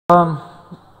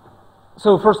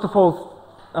So first of all,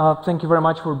 thank you very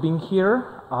much for being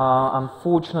here.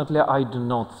 Unfortunately, I do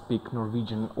not speak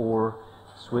Norwegian or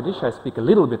Swedish. I speak a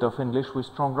little bit of English with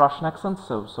strong Russian accent,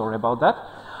 so sorry about that.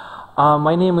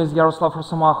 My name is Yaroslav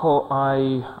Rosomakho. I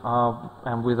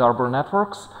am with Arbor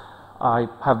Networks. I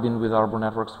have been with Arbor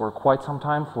Networks for quite some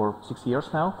time, for 6 years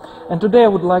now. And today I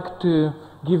would like to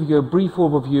give you a brief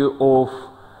overview of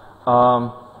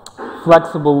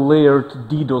flexible layered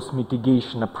DDoS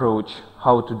mitigation approach,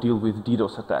 how to deal with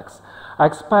DDoS attacks. I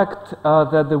expect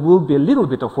that there will be a little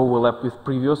bit of overlap with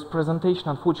previous presentation.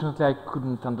 Unfortunately, I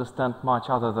couldn't understand much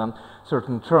other than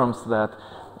certain terms that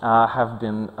have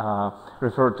been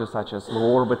referred to, such as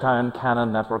low orbit ion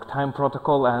cannon, network time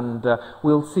protocol, and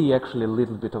we'll see actually a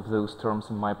little bit of those terms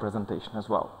in my presentation as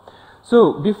well.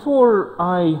 So before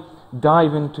I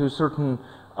dive into certain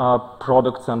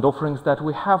products and offerings that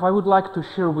we have, I would like to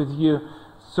share with you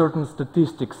certain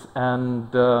statistics, and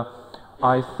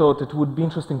I thought it would be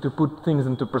interesting to put things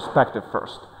into perspective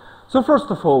first. So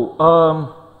first of all,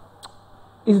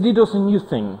 is DDoS a new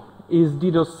thing? Is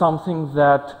DDoS something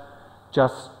that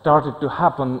just started to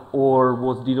happen, or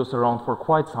was DDoS around for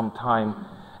quite some time?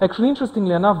 Actually,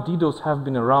 interestingly enough, DDoS have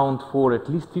been around for at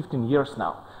least 15 years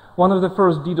now. One of the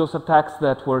first DDoS attacks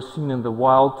that were seen in the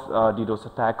wild, DDoS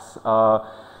attacks,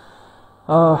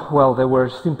 well, they were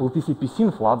simple TCP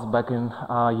SYN floods back in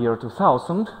year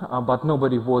 2000, but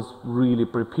nobody was really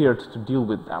prepared to deal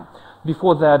with them.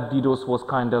 Before that, DDoS was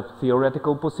kind of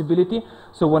theoretical possibility.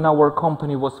 So when our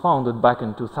company was founded back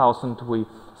in 2000, we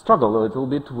struggled a little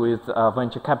bit with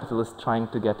venture capitalists trying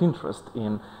to get interest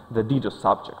in the DDoS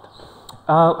subject.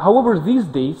 However, these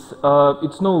days,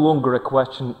 it's no longer a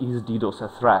question, is DDoS a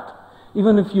threat?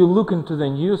 Even if you look into the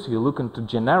news, you look into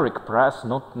generic press,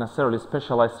 not necessarily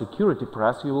specialized security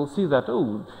press, you will see that,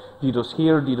 oh, DDoS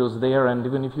here, DDoS there, and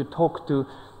even if you talk to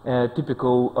a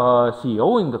typical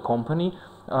CEO in the company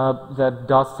that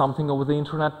does something over the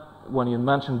internet, when you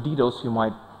mention DDoS, you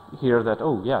might hear that,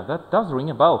 oh yeah, that does ring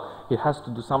a bell. It has to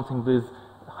do something with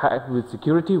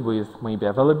security, with maybe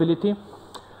availability.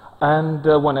 And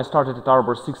when I started at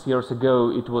Arbor 6 years ago,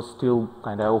 it was still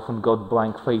kind of often got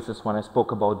blank faces when I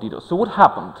spoke about DDoS. So what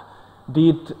happened?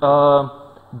 Did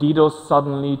DDoS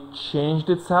suddenly changed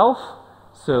itself,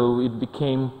 so it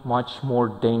became much more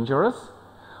dangerous?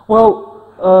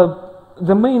 Well,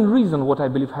 the main reason what I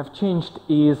believe have changed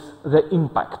is the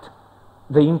impact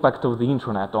of the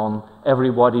internet on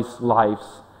everybody's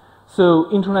lives.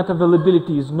 So internet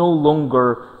availability is no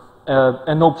longer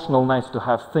an optional nice to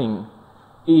have thing.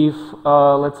 If,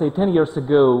 let's say 10 years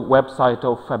ago, website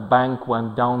of a bank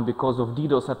went down because of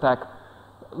DDoS attack,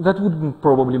 that wouldn't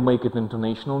probably make it into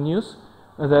national news.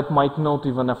 That might not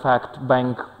even affect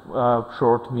bank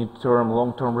short, mid-term,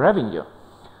 long-term revenue.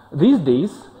 These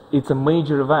days, it's a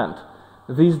major event.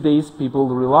 These days, people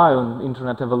rely on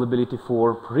internet availability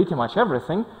for pretty much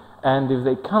everything, and if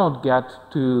they cannot get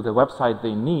to the website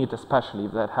they need, especially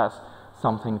if that has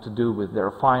something to do with their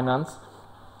finance,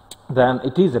 then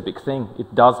it is a big thing.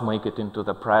 It does make it into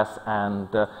the press, and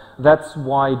that's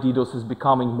why DDoS is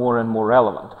becoming more and more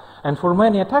relevant. And for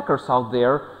many attackers out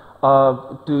there,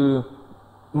 to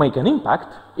make an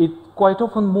impact, it's quite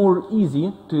often more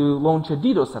easy to launch a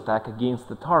DDoS attack against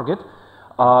the target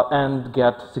and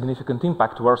get significant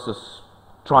impact versus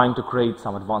trying to create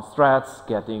some advanced threats,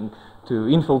 getting to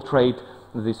infiltrate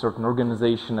the certain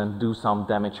organization and do some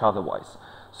damage otherwise.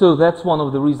 So that's one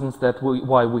of the reasons that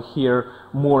why we hear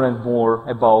more and more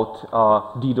about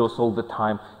DDoS all the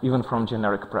time, even from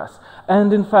generic press.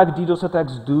 And in fact, DDoS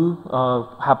attacks do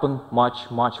happen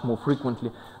much more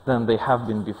frequently than they have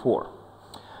been before.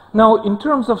 Now, in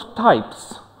terms of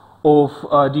types of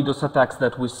DDoS attacks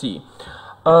that we see,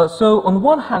 so on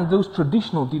one hand, those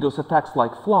traditional DDoS attacks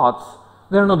like floods,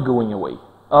 they're not going away.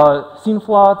 SYN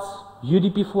floods,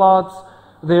 UDP floods,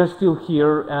 they're still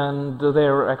here, and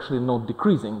they're actually not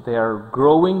decreasing. They are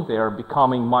growing, they are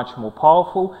becoming much more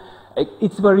powerful.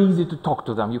 It's very easy to talk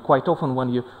to them. You quite often, when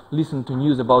you listen to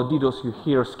news about DDoS, you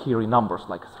hear scary numbers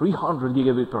like 300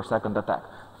 gigabit per second attack,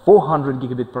 400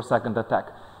 gigabit per second attack.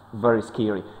 Very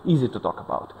scary, easy to talk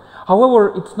about.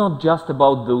 However, it's not just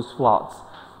about those floods.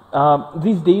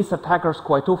 These days, attackers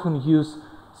quite often use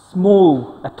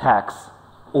small attacks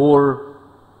or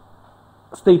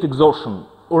state exhaustion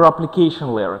or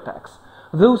application layer attacks.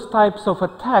 Those types of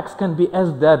attacks can be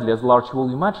as deadly as large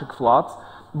volumetric floods,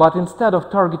 but instead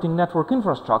of targeting network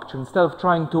infrastructure, instead of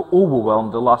trying to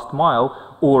overwhelm the last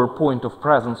mile or point of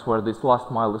presence where this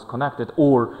last mile is connected,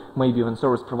 or maybe even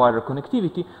service provider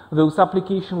connectivity, those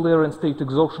application layer and state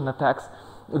exhaustion attacks,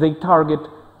 they target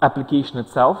application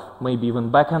itself, maybe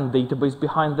even backend database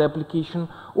behind the application,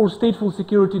 or stateful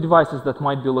security devices that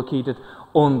might be located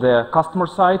on the customer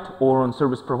side or on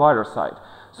service provider side.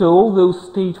 So all those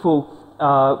stateful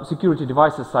security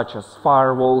devices such as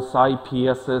firewalls,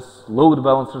 IPSs, load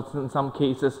balancers in some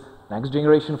cases, next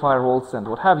generation firewalls and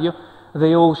what have you,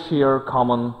 they all share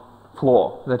common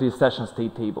flaw, that is session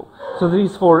state table. So there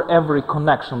is for every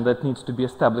connection that needs to be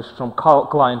established from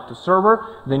client to server,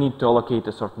 they need to allocate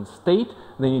a certain state,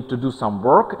 they need to do some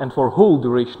work, and for whole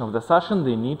duration of the session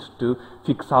they need to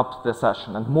fix up the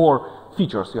session. And more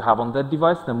features you have on that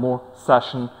device, the more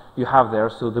session you have there,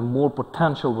 so the more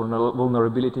potential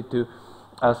vulnerability to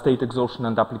state exhaustion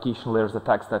and application layers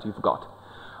attacks that you've got.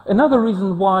 Another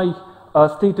reason why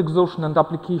state exhaustion and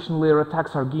application layer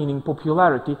attacks are gaining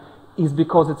popularity is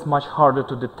because it's much harder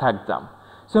to detect them.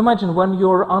 So imagine when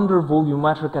you're under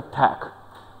volumetric attack,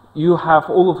 you have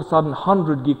all of a sudden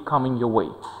 100 gig coming your way.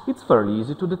 It's fairly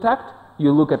easy to detect.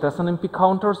 You look at SNMP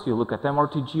counters, you look at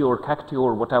MRTG or Cacti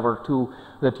or whatever tool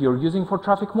that you're using for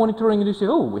traffic monitoring, and you say,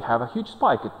 oh, we have a huge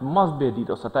spike, it must be a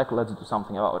DDoS attack, let's do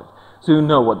something about it. So you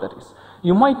know what that is.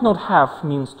 You might not have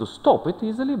means to stop it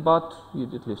easily, but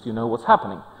at least you know what's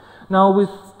happening. Now with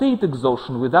state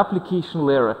exhaustion, with application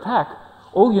layer attack,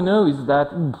 all you know is that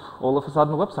all of a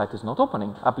sudden the website is not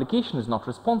opening, application is not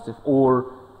responsive,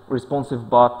 or responsive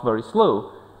but very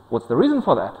slow. What's the reason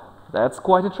for that? That's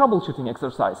quite a troubleshooting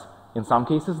exercise. In some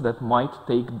cases that might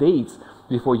take days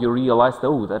before you realize,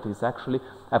 oh, that is actually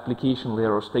application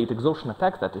layer or state exhaustion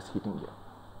attack that is hitting you.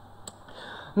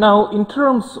 Now in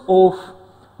terms of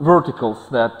verticals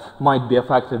that might be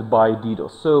affected by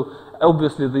DDoS, so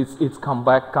obviously this comes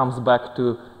back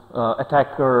to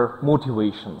attacker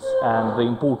motivations and the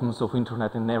importance of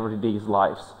internet in everyday's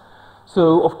lives.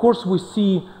 So of course we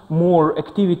see more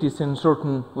activities in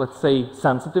certain, let's say,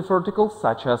 sensitive verticals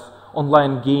such as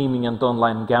online gaming and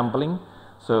online gambling.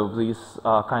 So these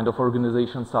kind of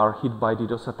organizations are hit by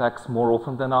DDoS attacks more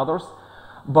often than others.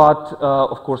 But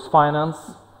of course finance,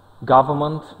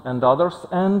 government and others,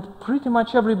 and pretty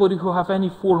much everybody who have any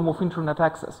form of internet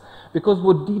access. Because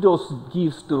what DDoS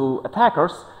gives to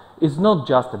attackers is not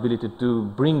just ability to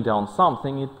bring down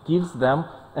something, it gives them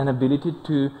an ability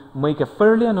to make a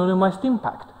fairly anonymized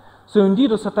impact. So in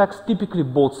DDoS attacks, typically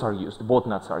bots are used,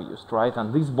 botnets are used, right?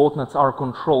 And these botnets are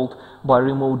controlled by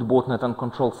remote botnet and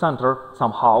control center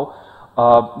somehow,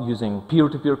 using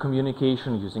peer-to-peer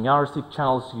communication, using RSIC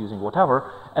channels, using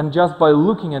whatever. And just by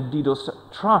looking at DDoS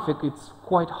traffic, it's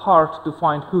quite hard to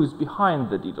find who's behind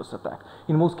the DDoS attack.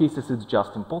 In most cases, it's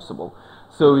just impossible.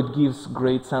 So it gives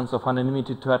great sense of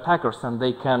anonymity to attackers, and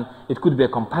they can, it could be a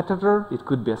competitor, it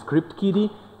could be a script kiddie,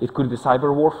 it could be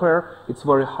cyber warfare. It's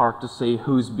very hard to say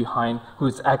who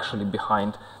is actually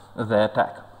behind the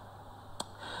attack.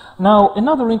 Now,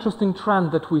 another interesting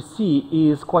trend that we see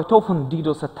is quite often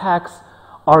DDoS attacks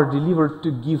are delivered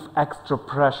to give extra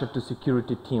pressure to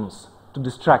security teams, to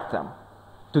distract them,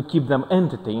 to keep them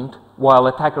entertained while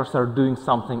attackers are doing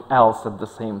something else at the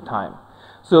same time.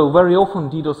 So very often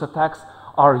DDoS attacks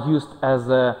are used as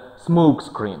a smoke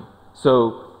screen.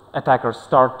 So attackers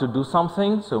start to do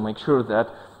something, so make sure that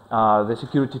the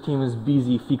security team is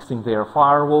busy fixing their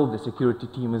firewall, the security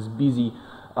team is busy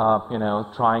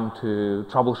trying to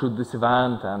troubleshoot this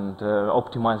event and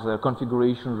optimize their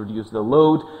configuration, reduce the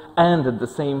load, and at the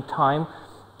same time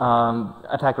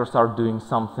attackers are doing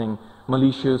something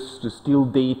malicious to steal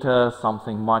data,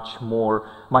 something much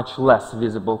less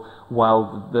visible,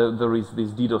 while there is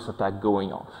this DDoS attack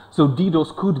going on. So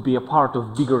DDoS could be a part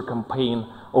of bigger campaign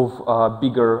of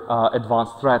bigger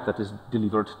advanced threat that is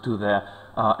delivered to the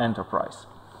enterprise.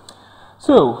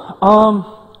 So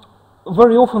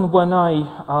very often when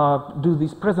I do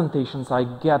these presentations, I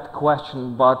get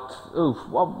questioned, but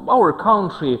our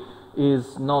country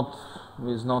is not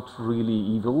really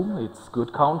evil, it's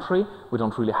good country, we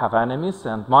don't really have enemies,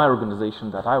 and my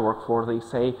organization that I work for, they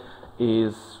say,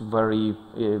 is very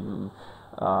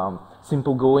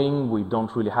simple going, we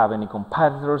don't really have any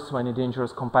competitors, any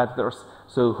dangerous competitors,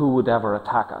 so who would ever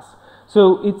attack us?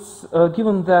 So it's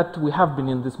given that we have been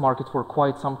in this market for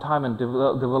quite some time and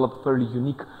developed fairly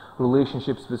unique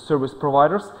relationships with service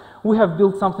providers, we have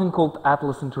built something called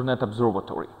Atlas Internet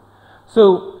Observatory.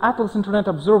 So Atlas Internet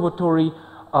Observatory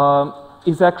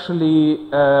is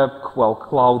actually a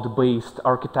cloud-based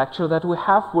architecture that we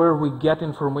have, where we get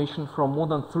information from more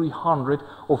than 300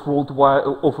 of world's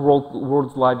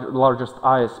largest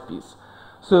ISPs.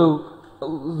 So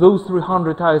those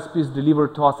 300 ISPs deliver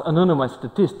to us anonymized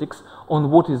statistics on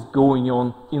what is going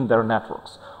on in their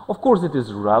networks. Of course, it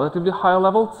is relatively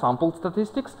high-level sampled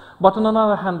statistics, but on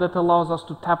another hand, that allows us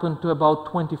to tap into about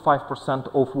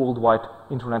 25% of worldwide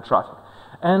internet traffic.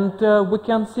 And we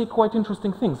can see quite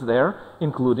interesting things there,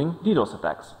 including DDoS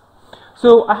attacks.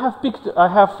 So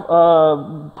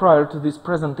prior to this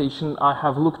presentation, I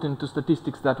have looked into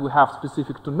statistics that we have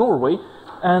specific to Norway,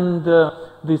 and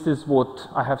this is what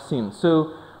I have seen.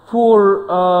 So for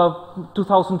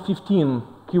 2015,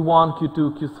 Q1,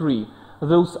 Q2, Q3,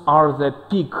 those are the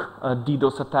peak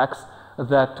DDoS attacks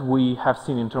that we have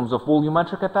seen in terms of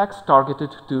volumetric attacks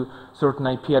targeted to certain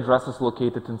IP addresses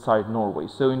located inside Norway.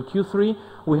 So in Q3,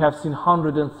 we have seen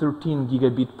 113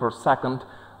 gigabit per second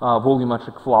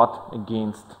volumetric flood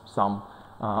against some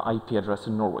IP address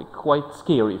in Norway. Quite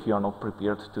scary if you are not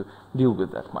prepared to deal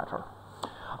with that matter.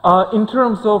 In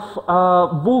terms of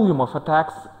volume of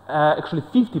attacks, actually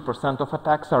 50% of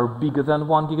attacks are bigger than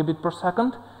 1 gigabit per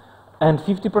second, and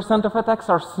 50% of attacks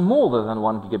are smaller than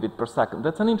 1 gigabit per second.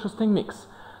 That's an interesting mix.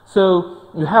 So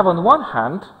you have on one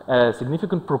hand a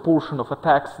significant proportion of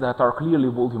attacks that are clearly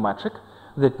volumetric,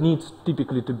 that needs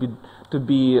typically to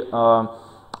be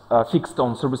fixed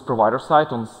on service provider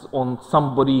side, on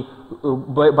somebody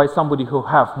by somebody who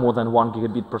have more than 1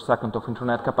 gigabit per second of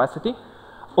internet capacity.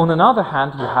 On another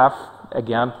hand, you have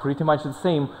again pretty much the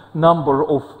same number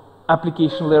of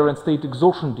application layer and state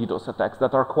exhaustion DDoS attacks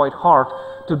that are quite hard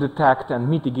to detect and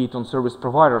mitigate on service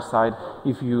provider side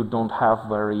if you don't have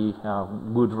very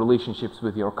good relationships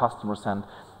with your customers and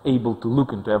able to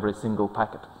look into every single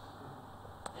packet.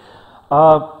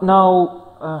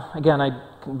 Again, I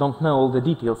don't know all the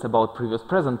details about previous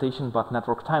presentation, but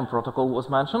network time protocol was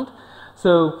mentioned.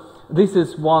 So this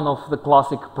is one of the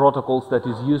classic protocols that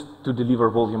is used to deliver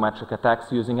volumetric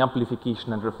attacks using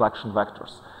amplification and reflection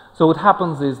vectors. So what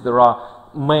happens is there are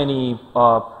many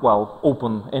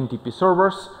open NTP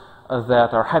servers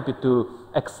that are happy to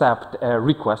accept a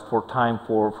request for time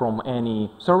from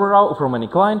any server from any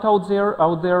client out there,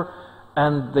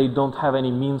 and they don't have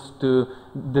any means to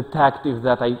detect if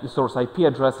that source IP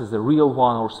address is a real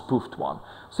one or spoofed one.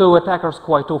 So attackers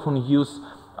quite often use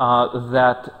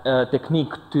that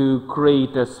technique to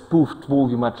create a spoofed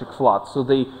volumetric flood. So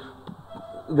they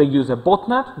use a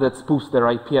botnet that spoofs their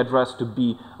IP address to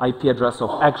be IP address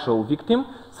of actual victim,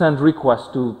 send requests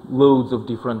to loads of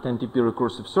different NTP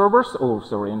recursive servers,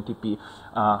 NTP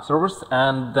servers,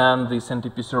 and then these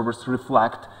NTP servers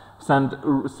send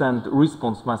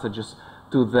response messages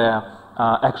to the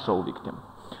actual victim.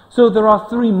 So there are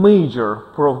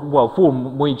four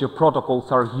major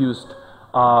protocols are used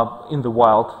in the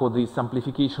wild for these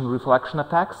amplification reflection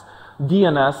attacks: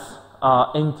 DNS,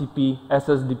 NTP,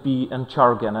 SSDP, and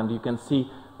Chargen, and you can see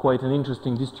quite an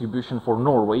interesting distribution for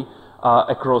Norway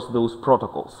across those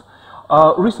protocols.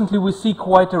 Recently, we see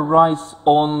quite a rise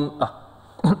on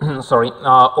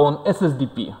on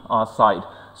SSDP side.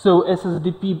 So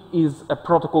SSDP is a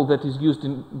protocol that is used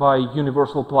by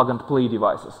universal plug-and-play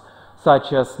devices,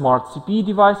 such as smart CPE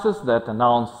devices that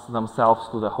announce themselves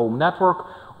to the home network,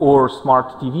 or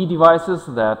smart TV devices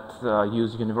that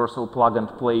use universal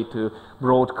plug-and-play to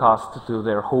broadcast to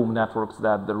their home networks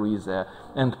that there is an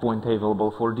endpoint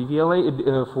available for DLNA,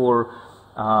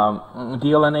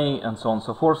 and so on and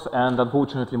so forth. And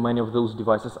unfortunately, many of those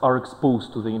devices are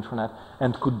exposed to the internet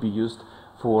and could be used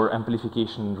for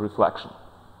amplification and reflection.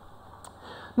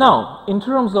 Now, in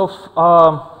terms of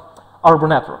Arbor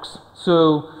Networks,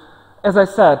 so as I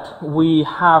said, we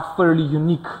have fairly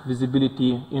unique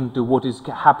visibility into what is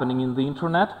happening in the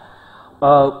internet.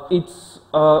 It's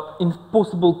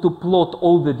impossible to plot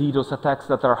all the DDoS attacks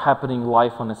that are happening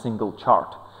live on a single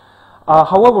chart.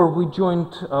 However, we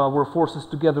joined our forces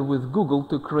together with Google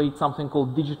to create something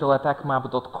called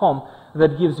digitalattackmap.com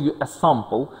that gives you a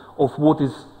sample of what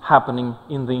is happening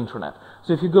in the internet.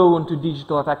 So if you go onto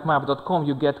digitalattackmap.com,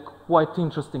 you get quite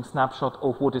interesting snapshot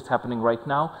of what is happening right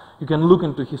now. You can look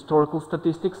into historical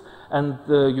statistics, and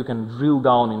you can drill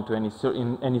down into any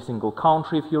single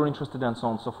country if you're interested, and so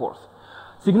on and so forth.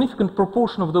 Significant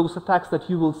proportion of those attacks that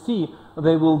you will see,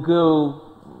 they will go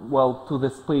to the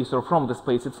space or from the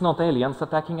space. It's not aliens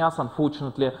attacking us.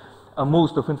 Unfortunately,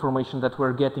 most of information that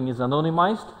we're getting is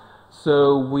anonymized,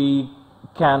 so we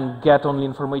can get only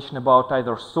information about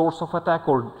either source of attack,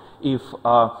 or if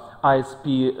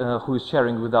ISP who is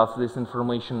sharing with us this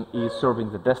information is serving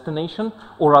the destination,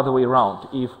 or other way around.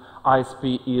 If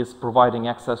ISP is providing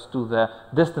access to the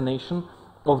destination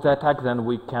of the attack, then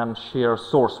we can share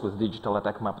source with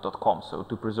digitalattackmap.com, so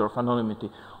to preserve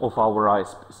anonymity of our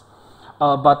ISPs.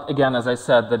 But again, as I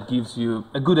said, that gives you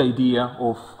a good idea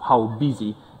of how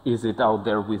busy is it out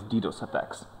there with DDoS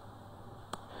attacks.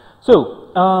 So,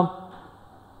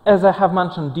 as I have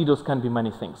mentioned, DDoS can be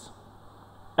many things.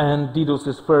 And DDoS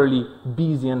is fairly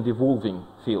busy and evolving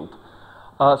field.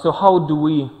 So how do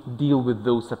we deal with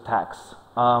those attacks?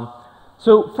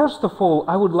 So first of all,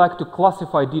 I would like to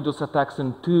classify DDoS attacks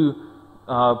in two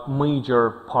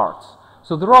major parts.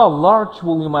 So there are large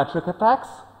volumetric attacks,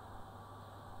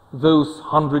 those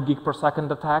 100 gig per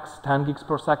second attacks, 10 gigs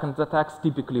per second attacks.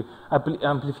 Typically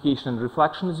amplification and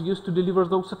reflection is used to deliver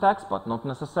those attacks, but not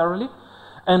necessarily.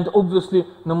 And obviously,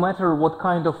 no matter what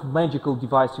kind of magical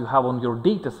device you have on your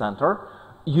data center,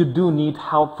 you do need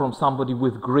help from somebody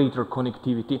with greater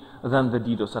connectivity than the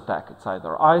DDoS attack. It's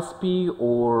either ISP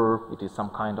or it is some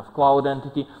kind of cloud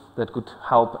entity that could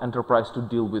help enterprise to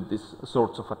deal with these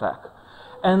sorts of attack.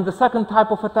 And the second type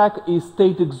of attack is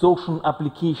state exhaustion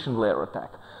application layer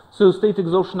attack. So state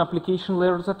exhaustion application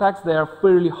layers attacks, they are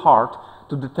fairly hard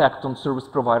to detect on service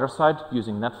provider side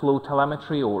using NetFlow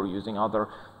telemetry or using other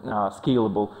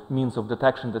scalable means of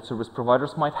detection that service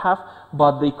providers might have,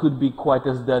 but they could be quite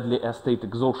as deadly as state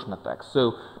exhaustion attacks.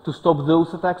 So to stop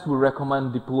those attacks, we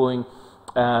recommend deploying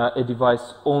a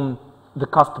device on the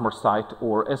customer side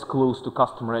or as close to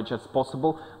customer edge as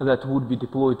possible that would be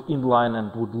deployed inline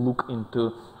and would look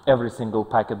into every single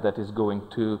packet that is going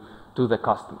to the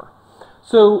customer.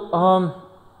 So,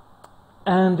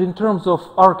 and in terms of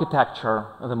architecture,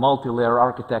 the multi-layer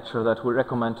architecture that we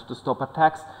recommend to stop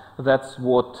attacks, that's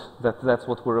what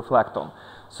we reflect on.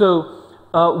 So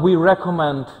we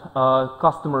recommend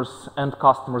customers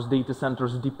data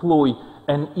centers deploy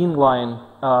an inline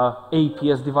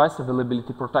APS device,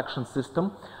 availability protection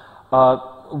system.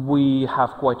 We have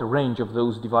quite a range of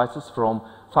those devices from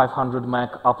 500 meg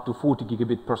up to 40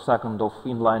 gigabit per second of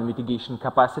inline mitigation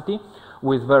capacity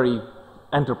with very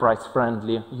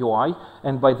enterprise-friendly UI.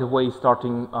 And by the way,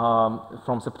 starting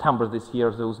from September this year,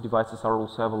 those devices are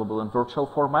also available in virtual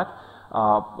format,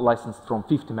 licensed from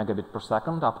 50 megabit per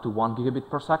second up to 1 gigabit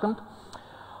per second.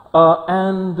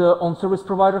 And on service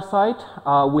provider side,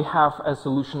 we have a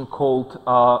solution called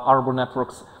Arbor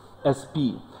Networks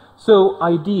SP. So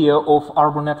idea of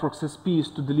Arbor Networks SP is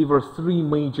to deliver three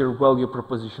major value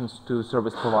propositions to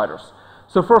service providers.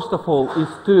 So first of all is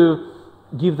to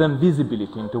give them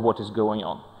visibility into what is going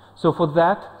on. So for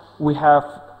that,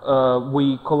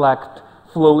 we collect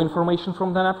flow information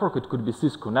from the network. It could be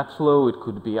Cisco NetFlow, it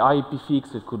could be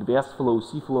IPFix, it could be S-Flow,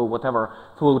 C-Flow, whatever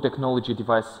flow technology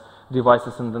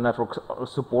devices in the network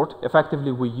support.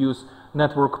 Effectively, we use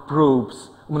network probes,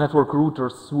 network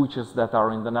routers, switches that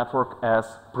are in the network as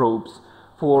probes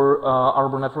for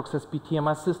Arbor Networks SP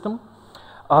TMS system.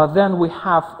 Then we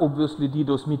have obviously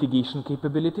DDoS mitigation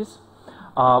capabilities.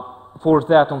 For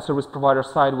that, on service provider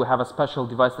side, we have a special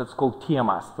device that's called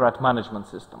TMS, Threat Management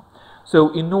System.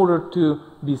 So in order to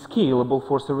be scalable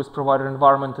for service provider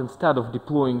environment, instead of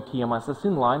deploying TMSs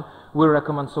inline, we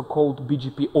recommend so-called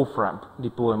BGP off-ramp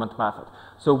deployment method.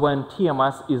 So when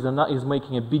TMS is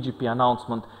making a BGP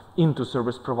announcement into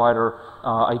service provider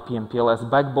IP MPLS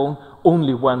backbone,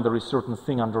 only when there is certain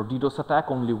thing under DDoS attack,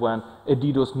 only when a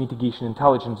DDoS mitigation,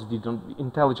 intelligent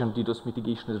DDoS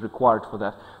mitigation is required for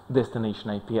that destination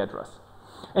IP address.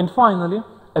 And finally,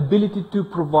 ability to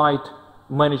provide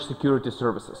managed security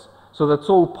services. So that's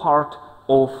all part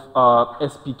of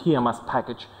SPTMS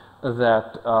package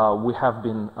that we have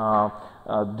been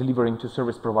delivering to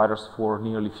service providers for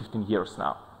nearly 15 years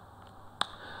now.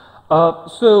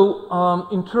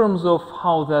 In terms of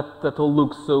how that all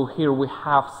looks, so here we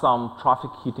have some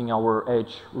traffic hitting our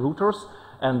edge routers,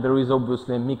 and there is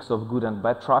obviously a mix of good and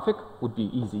bad traffic. Would be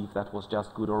easy if that was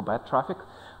just good or bad traffic.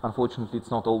 Unfortunately,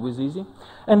 it's not always easy.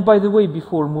 And by the way,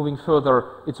 before moving further,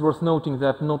 it's worth noting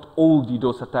that not all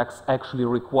DDoS attacks actually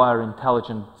require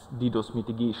intelligent DDoS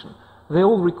mitigation. They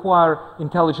all require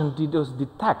intelligent DDoS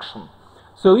detection.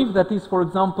 So if that is, for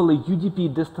example, a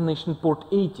UDP destination port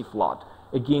 80 flood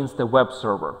against a web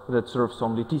server that serves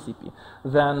only TCP,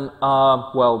 then,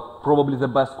 well, probably the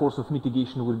best course of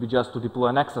mitigation would be just to deploy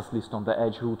an access list on the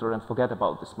edge router and forget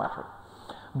about this matter.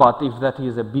 But if that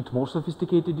is a bit more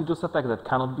sophisticated DDoS attack that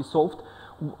cannot be solved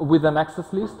with an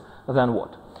access list, then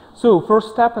what? So first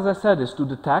step, as I said, is to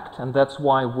detect, and that's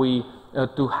why we,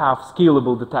 to have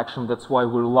scalable detection, that's why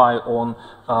we rely on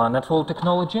NetFlow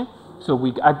technology. So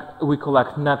we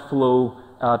collect NetFlow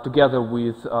together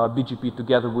with BGP,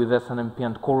 together with SNMP,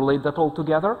 and correlate that all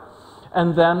together.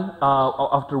 And then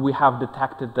after we have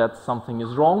detected that something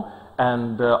is wrong,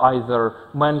 and either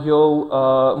manually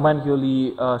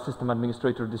system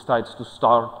administrator decides to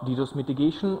start DDoS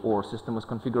mitigation, or system is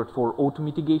configured for auto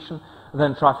mitigation,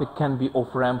 then traffic can be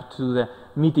off-ramped to the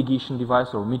mitigation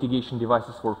device or mitigation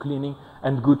devices for cleaning,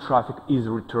 and good traffic is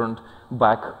returned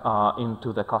back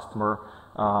into the customer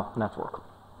network.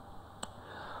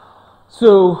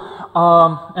 So,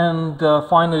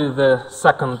 finally, the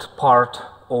second part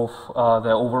of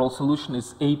the overall solution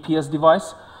is APS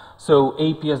device. So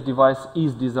APS device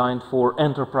is designed for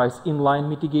enterprise inline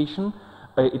mitigation.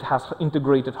 It has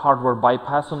integrated hardware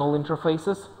bypass on all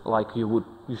interfaces, like you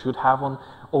should have on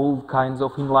all kinds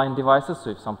of inline devices.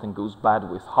 So if something goes bad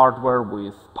with hardware,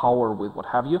 with power, with what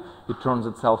have you, it turns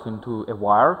itself into a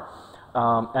wire.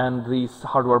 And this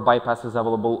hardware bypass is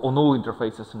available on all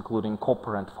interfaces, including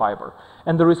copper and fiber.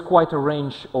 And there is quite a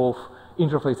range of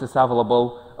interfaces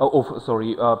available,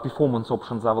 performance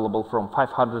options available from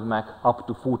 500 meg up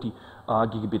to 40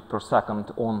 gigabit per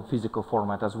second on physical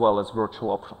format, as well as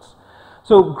virtual options.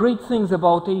 So great things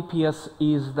about APS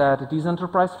is that it is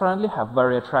enterprise friendly, have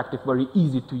very attractive, very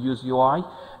easy to use UI,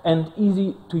 and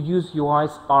easy to use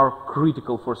UIs are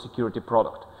critical for security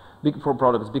products,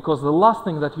 because the last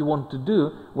thing that you want to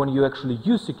do when you actually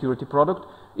use security product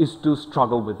is to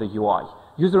struggle with the UI.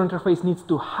 User interface needs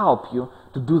to help you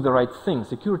to do the right thing.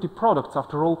 Security products,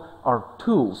 after all, are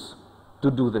tools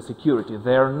to do the security.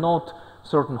 They are not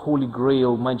certain holy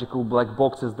grail magical black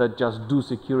boxes that just do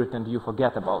security and you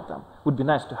forget about them. Would be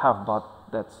nice to have, but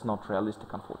that's not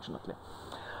realistic, unfortunately.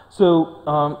 So,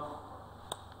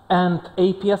 and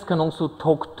APS can also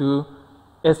talk to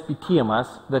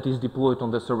SPTMS that is deployed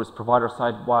on the service provider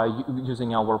side by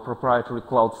using our proprietary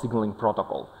cloud signaling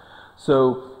protocol.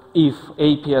 So if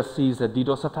APS sees a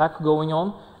DDoS attack going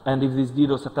on, and if this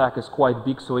DDoS attack is quite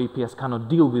big, so APS cannot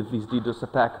deal with this DDoS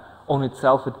attack on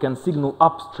itself, it can signal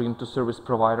upstream to service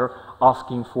provider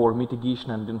asking for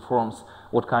mitigation and informs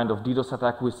what kind of DDoS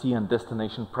attack we see and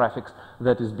destination prefix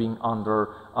that is being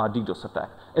under DDoS attack.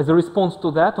 As a response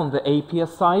to that, on the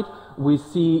APS side, we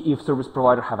see if service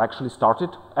provider have actually started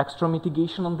extra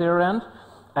mitigation on their end,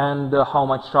 and how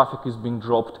much traffic is being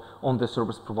dropped on the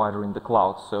service provider in the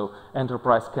cloud. So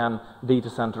enterprise data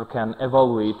center can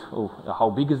evaluate,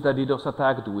 how big is the DDoS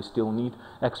attack? Do we still need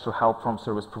extra help from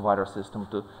service provider system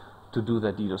to do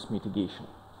the DDoS mitigation?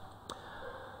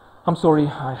 I'm sorry,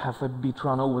 I have a bit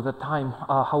run over the time.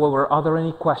 However, are there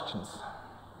any questions?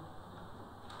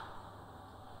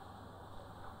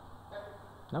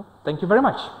 No? Thank you very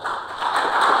much.